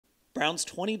Browns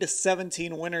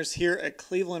 20-17 winners here at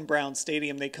Cleveland Browns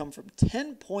Stadium. They come from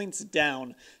 10 points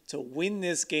down to win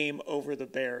this game over the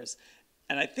Bears.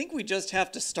 And I think we just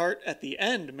have to start at the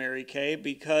end, Mary Kay,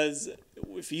 because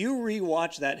if you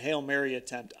rewatch that Hail Mary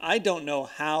attempt, I don't know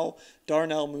how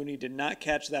Darnell Mooney did not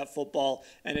catch that football,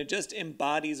 and it just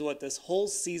embodies what this whole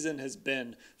season has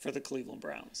been for the Cleveland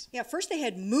Browns. Yeah, first they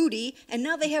had Moody, and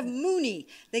now they have Mooney.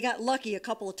 They got lucky a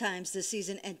couple of times this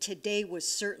season, and today was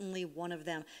certainly one of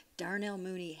them. Darnell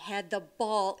Mooney had the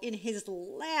ball in his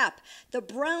lap. The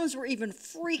Browns were even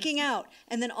freaking out,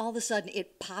 and then all of a sudden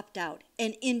it popped out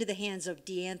and into the hands of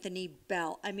DeAnthony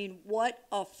Bell. I mean, what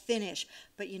a finish.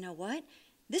 But you know what?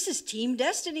 This is team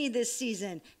destiny this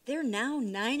season. They're now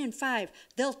 9-5.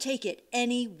 They'll take it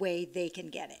any way they can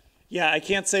get it. Yeah, I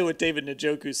can't say what David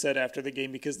Njoku said after the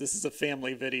game because this is a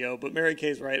family video, but Mary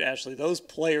Kay's right, Ashley. Those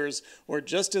players were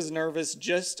just as nervous,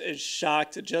 just as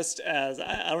shocked, just as,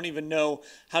 I don't even know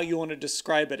how you want to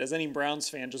describe it as any Browns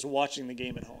fan just watching the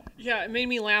game at home. Yeah, it made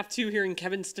me laugh too hearing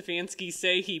Kevin Stefanski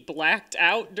say he blacked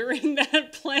out during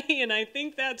that play, and I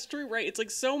think that's true, right? It's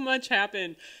like so much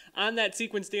happened on that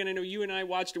sequence, Dan. I know you and I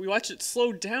watched it. We watched it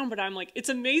slowed down, but I'm like, it's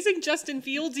amazing Justin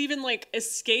Fields even like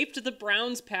escaped the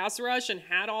Browns pass rush and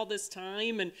had all this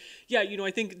time. And yeah, you know,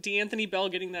 I think DeAnthony Bell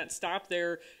getting that stop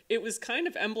there, it was kind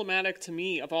of emblematic to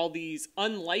me of all these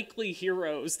unlikely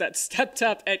heroes that stepped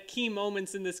up at key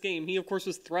moments in this game. He, of course,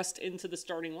 was thrust into the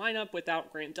starting lineup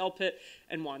without Grant Delpit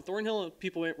and Juan Thornhill.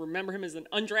 People remember him as an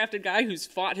undrafted guy who's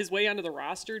fought his way onto the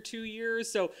roster 2 years.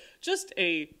 So just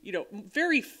a, you know,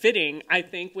 very fitting, I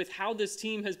think, with how this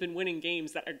team has been winning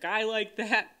games, that a guy like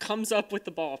that comes up with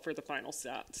the ball for the final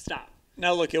stop.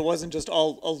 Now, look, it wasn't just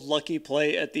all a lucky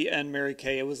play at the end, Mary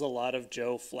Kay. It was a lot of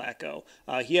Joe Flacco.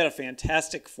 He had a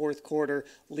fantastic fourth quarter,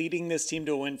 leading this team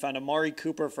to a win, found Amari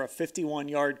Cooper for a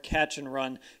 51-yard catch and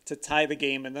run to tie the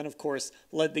game, and then, of course,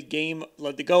 led the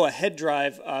go-ahead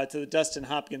drive to the Dustin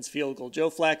Hopkins field goal.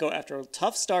 Joe Flacco, after a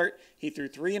tough start, he threw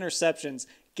 3 interceptions,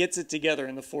 gets it together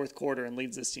in the fourth quarter and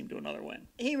leads this team to another win.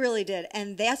 He really did.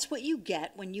 And that's what you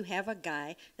get when you have a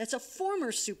guy that's a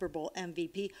former Super Bowl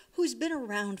MVP who's been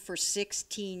around for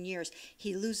 16 years.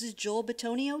 He loses Joel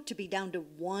Bitonio to be down to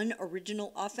 1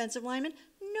 original offensive lineman.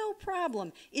 No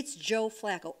problem. It's Joe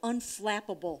Flacco,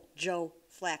 unflappable Joe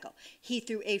Flacco. He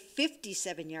threw a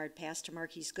 57-yard pass to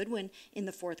Marquise Goodwin in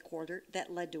the fourth quarter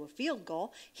that led to a field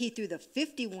goal. He threw the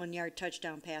 51-yard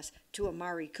touchdown pass to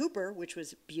Amari Cooper, which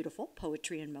was beautiful,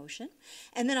 poetry in motion.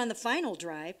 And then on the final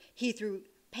drive, he threw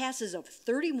passes of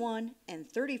 31 and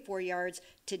 34 yards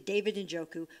to David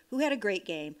Njoku, who had a great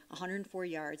game, 104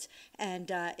 yards.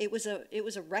 And it was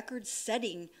a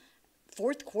record-setting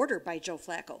fourth quarter by Joe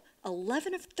Flacco.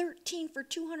 11 of 13 for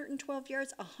 212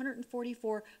 yards,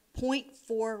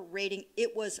 144.4 rating.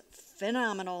 It was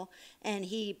phenomenal, and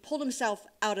he pulled himself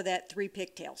out of that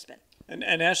 3-pick tailspin. And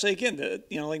Ashley, again,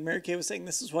 like Mary Kay was saying,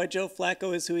 this is why Joe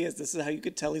Flacco is who he is. This is how you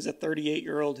could tell he's a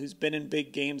 38-year-old who's been in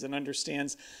big games and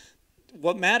understands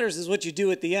what matters is what you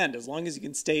do at the end, as long as you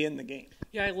can stay in the game.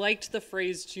 Yeah, I liked the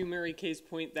phrase, to Mary Kay's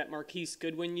point, that Marquise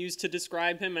Goodwin used to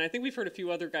describe him, and I think we've heard a few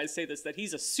other guys say this, that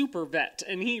he's a super vet,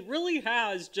 and he really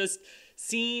has just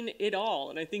seen it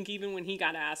all. And I think even when he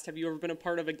got asked, have you ever been a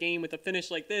part of a game with a finish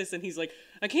like this? And he's like,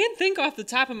 I can't think off the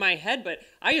top of my head, but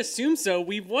I assume so.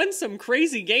 We've won some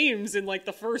crazy games in like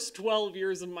the first 12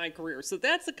 years of my career. So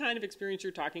that's the kind of experience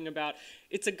you're talking about.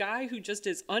 It's a guy who just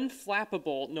is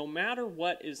unflappable no matter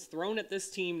what is thrown at this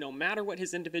team, no matter what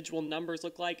his individual numbers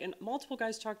look like. And multiple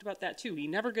guys talked about that too. He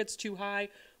never gets too high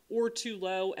or too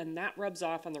low, and that rubs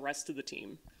off on the rest of the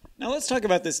team. Now let's talk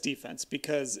about this defense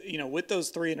because, you know, with those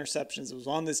 3 interceptions, it was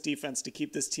on this defense to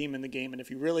keep this team in the game. And if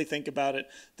you really think about it,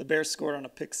 the Bears scored on a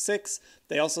pick 6.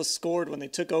 They also scored when they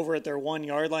took over at their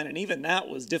 1-yard line, and even that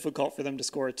was difficult for them to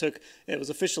score. It was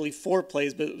officially 4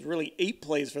 plays, but it was really 8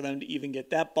 plays for them to even get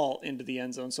that ball into the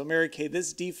end zone. So, Mary Kay,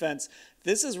 this defense,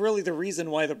 this is really the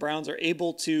reason why the Browns are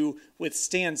able to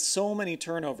withstand so many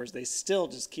turnovers. They still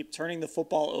just keep turning the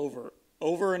football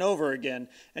over and over again,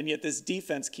 and yet this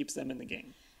defense keeps them in the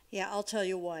game. Yeah, I'll tell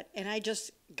you what, and I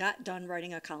just got done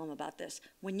writing a column about this.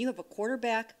 When you have a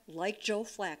quarterback like Joe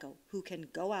Flacco who can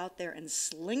go out there and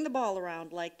sling the ball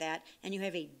around like that, and you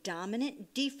have a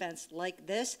dominant defense like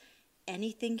this,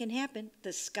 anything can happen.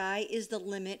 The sky is the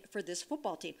limit for this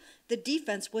football team. The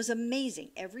defense was amazing.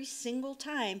 Every single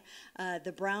time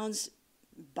the Browns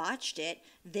botched it,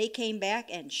 they came back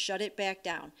and shut it back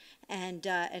down. And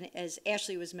as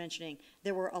Ashley was mentioning,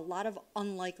 there were a lot of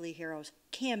unlikely heroes.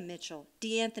 Cam Mitchell,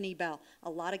 DeAnthony Bell, a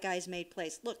lot of guys made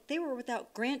plays. Look, they were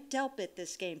without Grant Delpit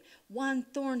this game, Juan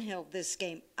Thornhill this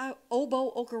game,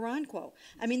 Obo Okoronkwo.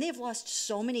 I mean, they've lost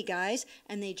so many guys,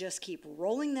 and they just keep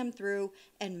rolling them through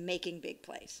and making big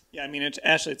plays. Yeah, I mean,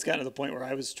 Ashley, it's gotten to the point where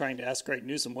I was trying to ask Greg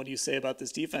Newsome, what do you say about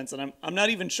this defense? And I'm not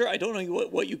even sure. I don't know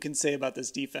what you can say about this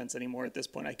defense anymore at this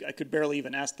point. I could barely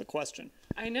even ask the question.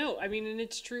 I know. I mean, and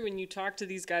it's true. When you talk to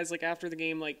these guys, like after the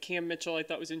game, like Cam Mitchell, I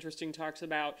thought was interesting, talks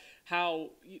about how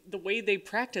the way they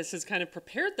practice has kind of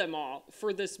prepared them all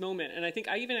for this moment. And I think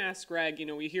I even asked Greg,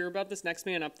 we hear about this next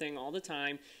man up thing all the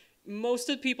time. Most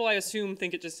of the people, I assume,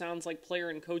 think it just sounds like player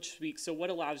and coach speak. So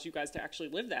what allows you guys to actually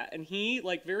live that? And he,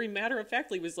 very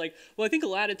matter-of-factly was like, well, I think a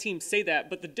lot of teams say that,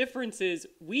 but the difference is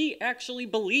we actually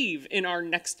believe in our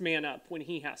next man up when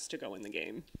he has to go in the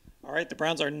game. All right, the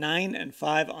Browns are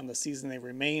 9-5 on the season. They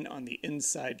remain on the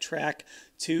inside track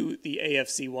to the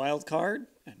AFC wild card.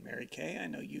 And Mary Kay, I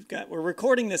know we're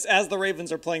recording this as the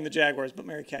Ravens are playing the Jaguars, but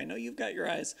Mary Kay, I know you've got your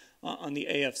eyes on the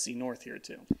AFC North here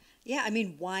too. Yeah, I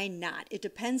mean, why not? It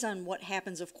depends on what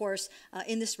happens, of course,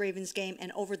 in this Ravens game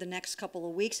and over the next couple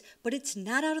of weeks, but it's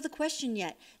not out of the question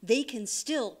yet. They can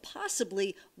still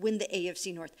possibly win the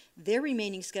AFC North. Their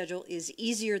remaining schedule is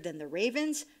easier than the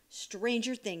Ravens.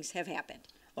 Stranger things have happened.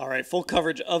 All right, full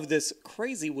coverage of this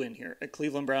crazy win here at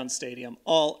Cleveland Browns Stadium,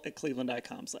 all at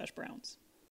cleveland.com/Browns.